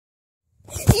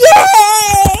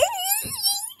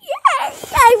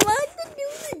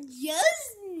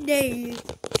Day.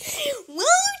 Well,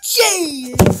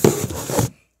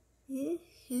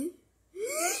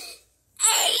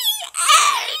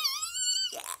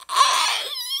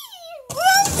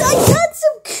 I got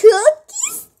some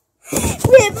cookies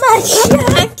with my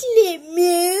chocolate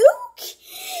milk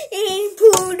and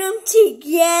put them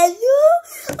together.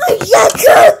 I got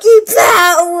cookie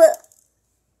power.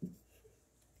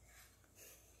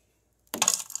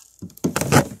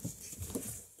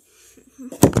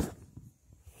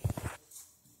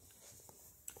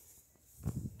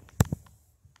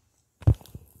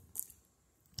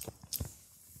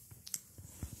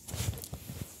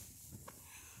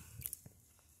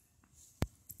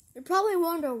 You probably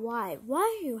wonder why. Why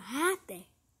are you happy?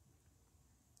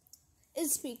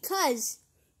 It's because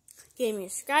you gave me a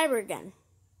subscriber again.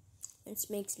 This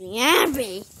makes me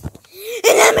happy. And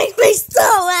that makes me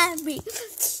so happy.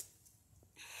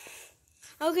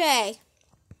 Okay.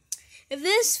 If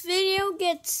this video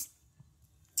gets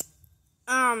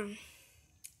 2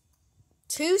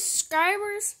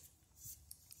 subscribers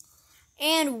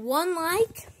and 1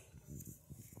 like,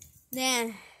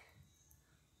 then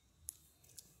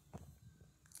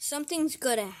something's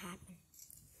gonna happen.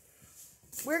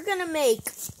 We're gonna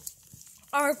make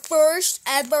our first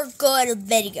ever good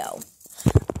video.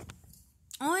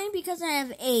 Only because I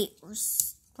have 8, or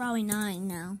probably 9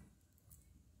 now.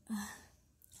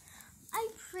 I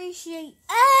appreciate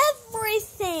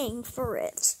everything for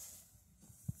it.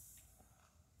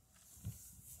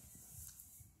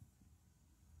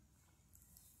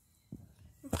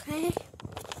 Okay?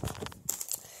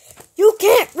 You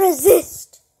can't resist.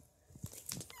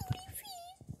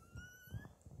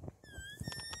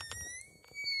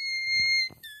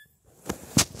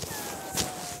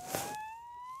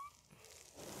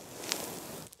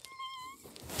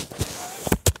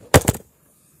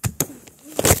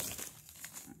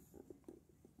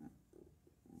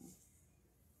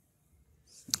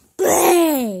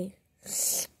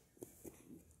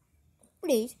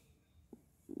 Please.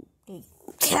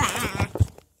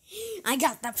 I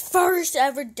got the first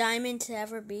ever diamond to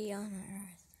ever be on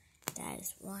Earth. That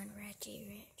is one Reggie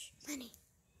Rich. Money.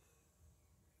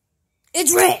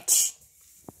 It's rich!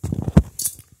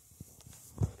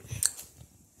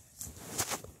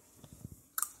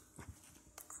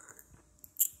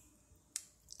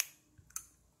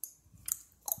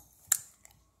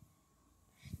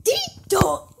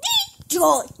 Dee-do!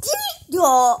 Dee-do!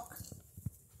 Dee-do!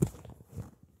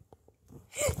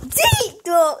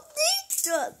 Dee-do! Dee-do!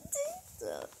 Dee-do!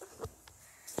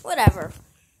 Whatever.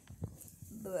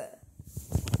 Bleh.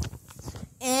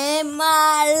 In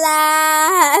my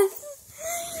life.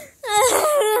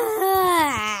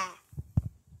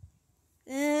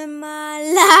 In my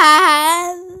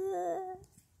life.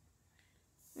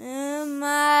 In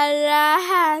my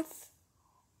life.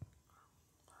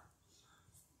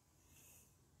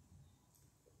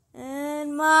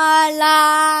 In my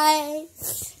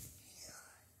life.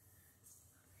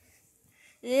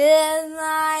 In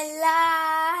my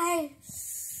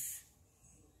life.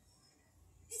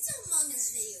 It's an Among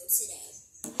Us video today.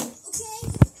 Okay?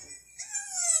 I'm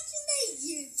watching a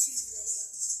YouTube video.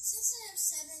 Since I have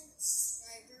 7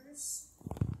 subscribers.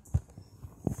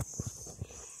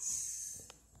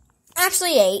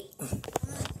 Actually 8. I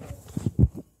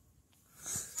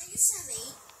used to have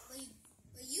 8,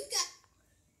 but you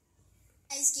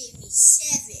guys gave me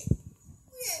 7.